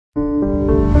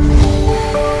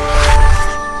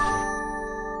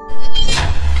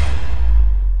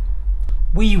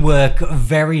work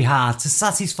very hard to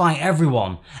satisfy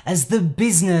everyone as the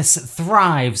business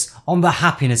thrives on the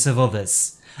happiness of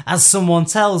others. As someone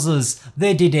tells us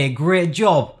they did a great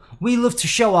job, we love to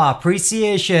show our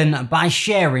appreciation by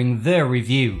sharing their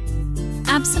review.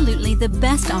 Absolutely the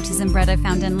best artisan bread I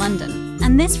found in London,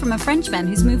 and this from a Frenchman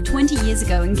who's moved 20 years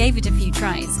ago and gave it a few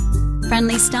tries.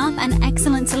 Friendly staff and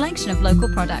excellent selection of local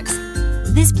products.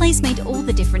 This place made all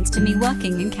the difference to me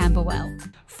working in Camberwell.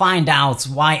 Find out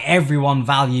why everyone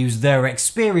values their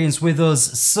experience with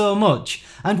us so much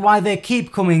and why they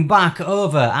keep coming back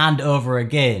over and over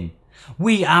again.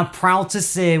 We are proud to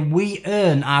say we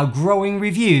earn our growing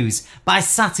reviews by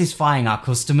satisfying our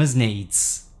customers'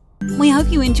 needs. We hope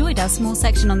you enjoyed our small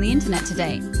section on the internet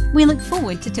today. We look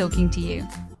forward to talking to you.